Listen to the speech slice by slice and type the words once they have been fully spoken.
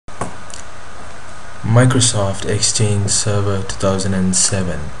Microsoft Exchange Server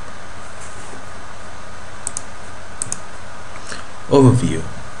 2007. Overview.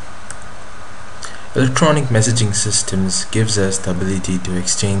 Electronic messaging systems gives us the ability to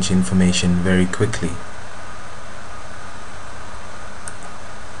exchange information very quickly.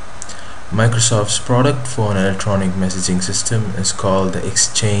 Microsoft's product for an electronic messaging system is called the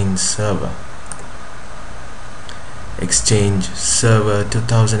Exchange Server. Exchange Server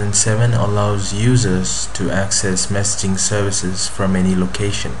 2007 allows users to access messaging services from any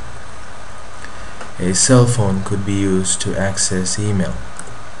location. A cell phone could be used to access email.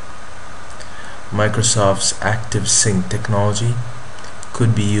 Microsoft's ActiveSync technology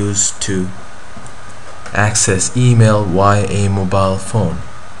could be used to access email via a mobile phone,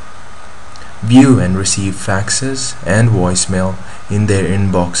 view and receive faxes and voicemail in their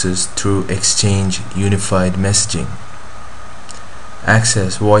inboxes through Exchange Unified Messaging,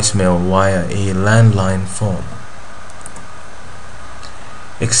 access voicemail via a landline phone.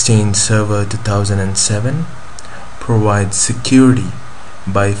 Exchange Server 2007 provides security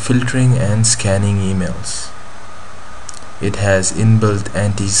by filtering and scanning emails. It has inbuilt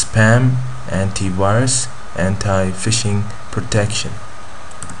anti-spam, antivirus, anti-phishing protection.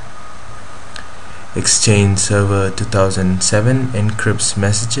 Exchange Server 2007 encrypts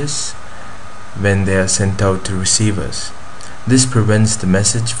messages when they are sent out to receivers. This prevents the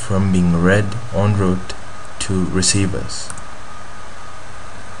message from being read en route to receivers.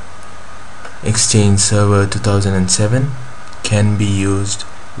 Exchange Server 2007 can be used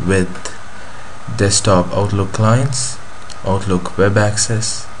with desktop Outlook clients, Outlook Web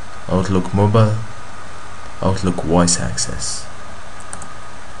Access, Outlook Mobile, Outlook Voice Access.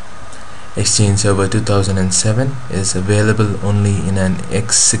 Exchange Server 2007 is available only in an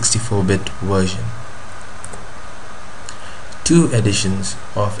x64-bit version. Two editions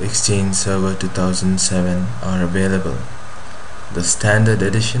of Exchange Server 2007 are available: the Standard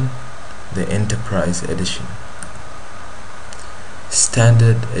Edition, the Enterprise Edition.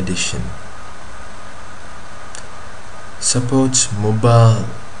 Standard Edition supports mobile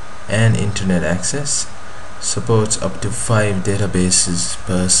and internet access, supports up to 5 databases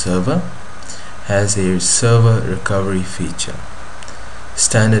per server, has a server recovery feature.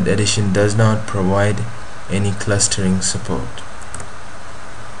 Standard Edition does not provide any clustering support.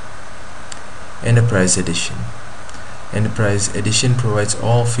 Enterprise Edition. Enterprise Edition provides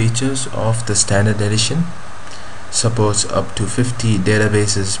all features of the Standard Edition, supports up to 50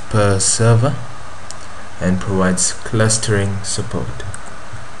 databases per server, and provides clustering support.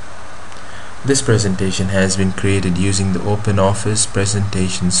 This presentation has been created using the OpenOffice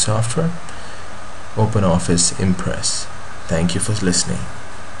presentation software, OpenOffice Impress. Thank you for listening.